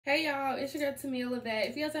Hey y'all, it's your girl Tamia Levette.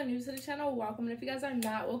 If you guys are new to the channel, welcome. And if you guys are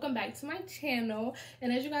not, welcome back to my channel.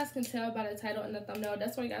 And as you guys can tell by the title and the thumbnail,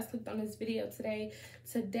 that's why you guys clicked on this video today.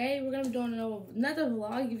 Today we're gonna be doing another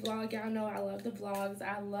vlog. Y'all know I love the vlogs.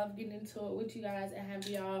 I love getting into it with you guys and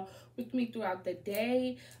having y'all with me throughout the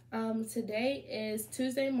day. Today is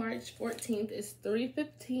Tuesday, March 14th. It's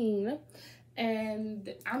 3:15,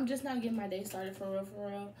 and I'm just now getting my day started for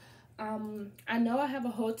real. I know I have a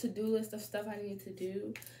whole to-do list of stuff I need to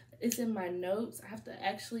do. It's in my notes. I have to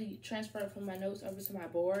actually transfer it from my notes over to my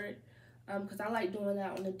board because I like doing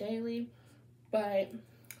that on the daily. But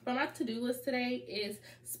for my to-do list today is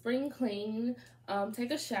spring clean, take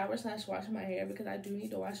a shower / wash my hair because I do need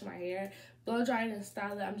to wash my hair, blow dry it and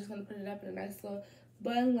style it. I'm just going to put it up in a nice little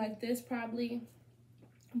bun like this probably,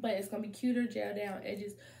 but it's going to be cuter, gel down,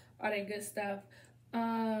 edges, all that good stuff.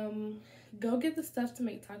 Go get the stuff to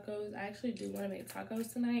make tacos. I actually do want to make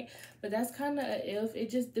tacos tonight, but that's kind of a if. It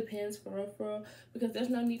just depends for real, because there's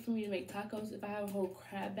no need for me to make tacos if I have a whole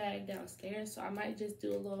crab bag downstairs. So I might just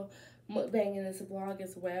do a little mukbang in this vlog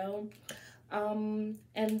as well. And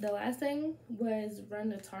the last thing was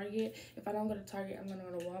run to Target. If I don't go to Target, I'm gonna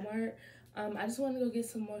go to Walmart. I just want to go get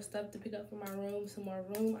some more stuff to pick up for my room, some more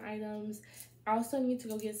room items. I also need to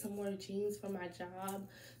go get some more jeans for my job.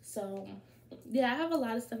 So yeah, I have a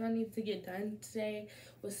lot of stuff I need to get done today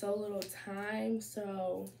with so little time.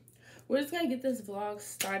 So we're just gonna get this vlog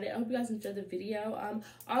started. I hope you guys enjoyed the video.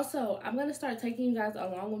 Also, I'm gonna start taking you guys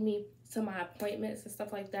along with me to my appointments and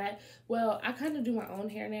stuff like that. Well, I kind of do my own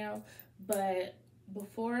hair now, but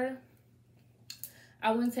before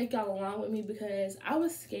I wouldn't take y'all along with me because I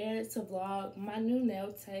was scared to vlog. My new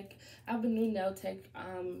nail tech, I have a new nail tech,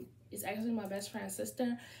 it's actually my best friend's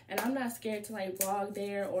sister, and I'm not scared to like vlog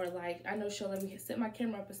there, or like I know she'll let me set my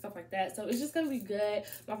camera up and stuff like that. So it's just gonna be good.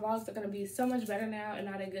 My vlogs are gonna be so much better now and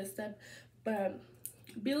all that good stuff. But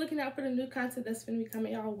be looking out for the new content that's gonna be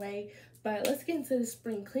coming y'all way. But let's get into the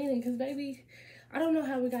spring cleaning, because baby, I don't know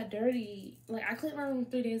how we got dirty. Like, I cleaned my room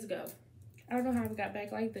 3 days ago. I don't know how we got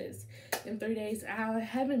back like this in 3 days. I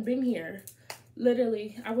haven't been here.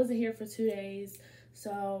 Literally, I wasn't here for 2 days.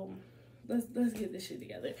 So let's get this shit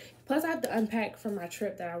together. Plus, I have to unpack from my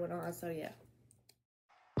trip that I went on. So yeah.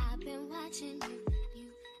 I've been watching you.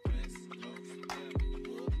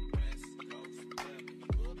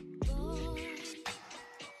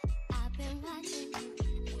 I've been watching you.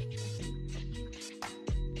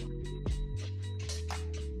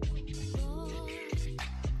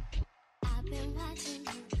 I've been watching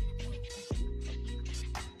you.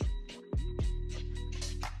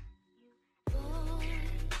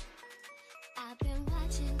 I've been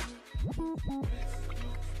watching you. I've been watching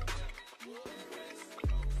you.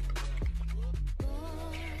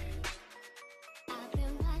 I've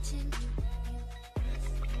been watching you.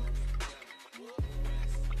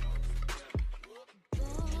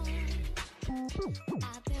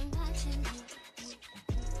 I've been watching you.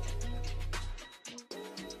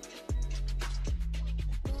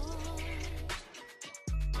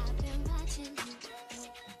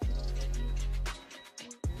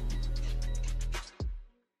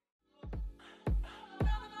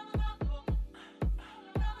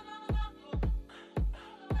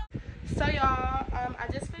 So y'all, I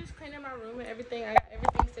just finished cleaning my room and everything. I got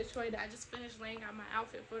everything situated. I just finished laying out my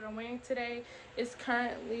outfit for what I'm wearing today. It's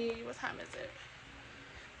currently, what time is it?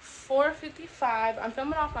 4:55. I'm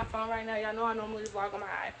filming off my phone right now. Y'all know I normally vlog on my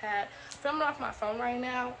iPad. I'm filming off my phone right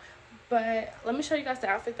now. But let me show you guys the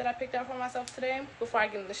outfit that I picked out for myself today before I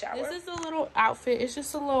get in the shower. This is a little outfit. It's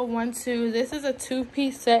just a little 1-2. This is a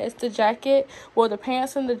 2-piece set. It's the jacket, well, the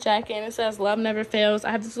pants and the jacket, and it says love never fails.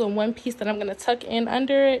 I have this little 1 piece that I'm going to tuck in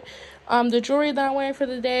under it. The jewelry that I'm wearing for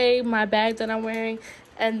the day, my bag that I'm wearing,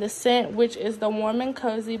 and the scent, which is the Warm and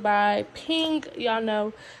Cozy by Pink. Y'all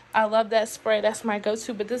know I love that spray. That's my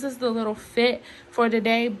go-to. But this is the little fit for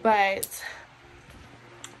today. But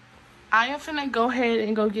I am finna go ahead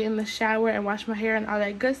and go get in the shower and wash my hair and all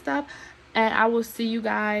that good stuff. And I will see you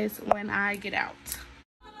guys when I get out.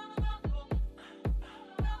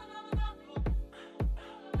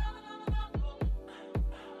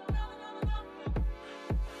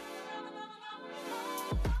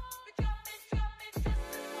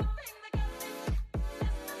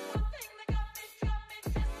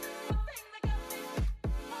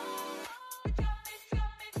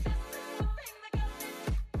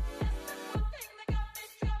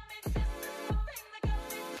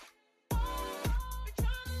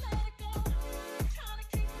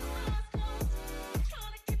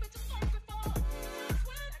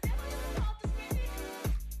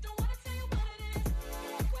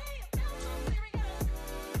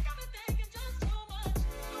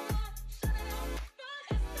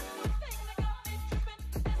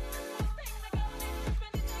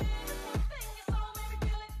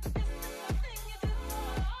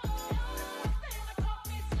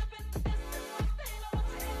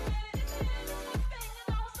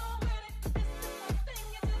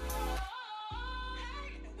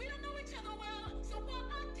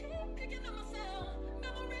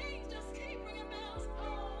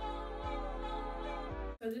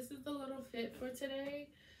 for today.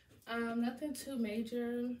 Nothing too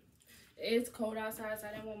major. It's cold outside, so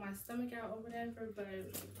I didn't want my stomach out or whatever, but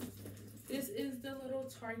this is the little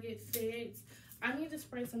Target fix. I need to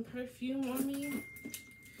spray some perfume on me,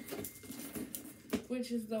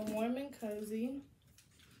 which is the Warm and Cozy.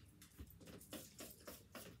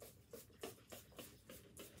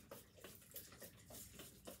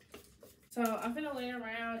 So I'm gonna lay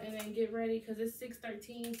around and then get ready because it's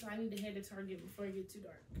 6:13, so I need to head to Target before it gets too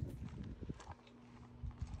dark.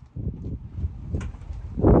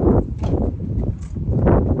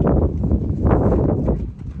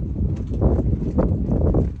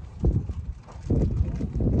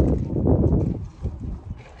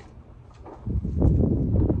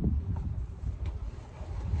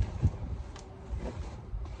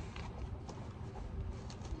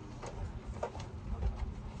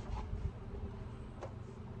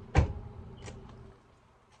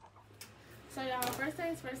 So y'all, first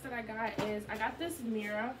things first that I got is I got this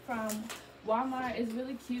mirror from Walmart. It's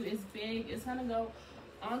really cute. It's big. It's gonna go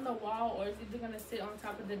on the wall or it's either gonna sit on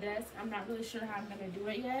top of the desk. I'm not really sure how I'm gonna do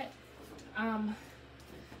it yet. I'm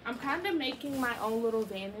kind of making my own little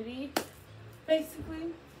vanity,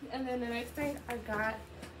 basically. And then the next thing I got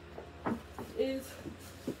is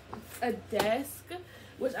a desk,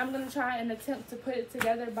 which I'm gonna try and attempt to put it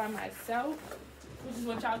together by myself, which is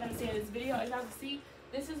what y'all gonna see in this video. As y'all can see,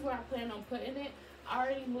 this is where I plan on putting it. I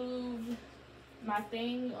already moved my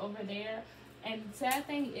thing over there. And the sad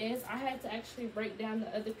thing is, I had to actually break down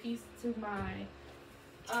the other piece to my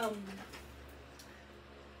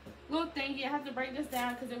little thingy. I had to break this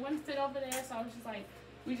down because it wouldn't fit over there. So I was just like,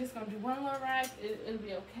 we just gonna do one little rack. It'll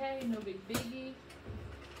be okay, no big biggie.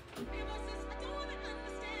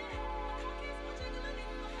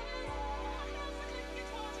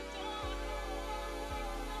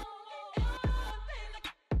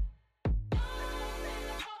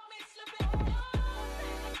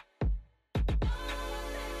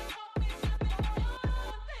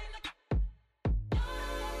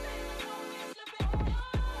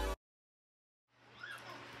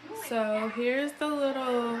 So here's the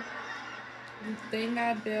little thing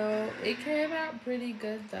I built. It came out pretty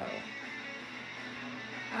good though.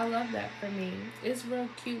 I love that for me. It's real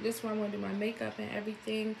cute. This one I'm going to do my makeup and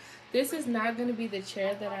everything. This is not going to be the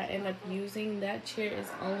chair that I end up using. That chair is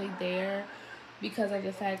only there because of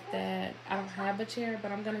the fact that I don't have a chair, but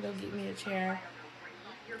I'm going to go get me a chair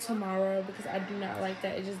tomorrow because I do not like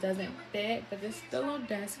that. It just doesn't fit. But this little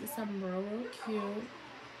desk is something real cute.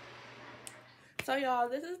 So y'all,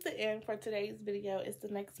 this is the end for today's video. It's the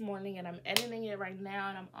next morning and I'm editing it right now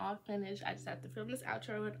and I'm all finished. I just have to film this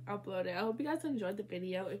outro and upload it. I hope you guys enjoyed the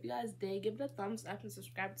video. If you guys did, give it a thumbs up and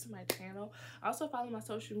subscribe to my channel. Also follow my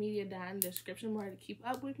social media down in the description bar to keep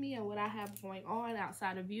up with me and what I have going on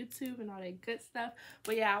outside of YouTube and all that good stuff.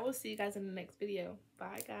 But yeah, I will see you guys in the next video.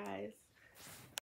 Bye guys.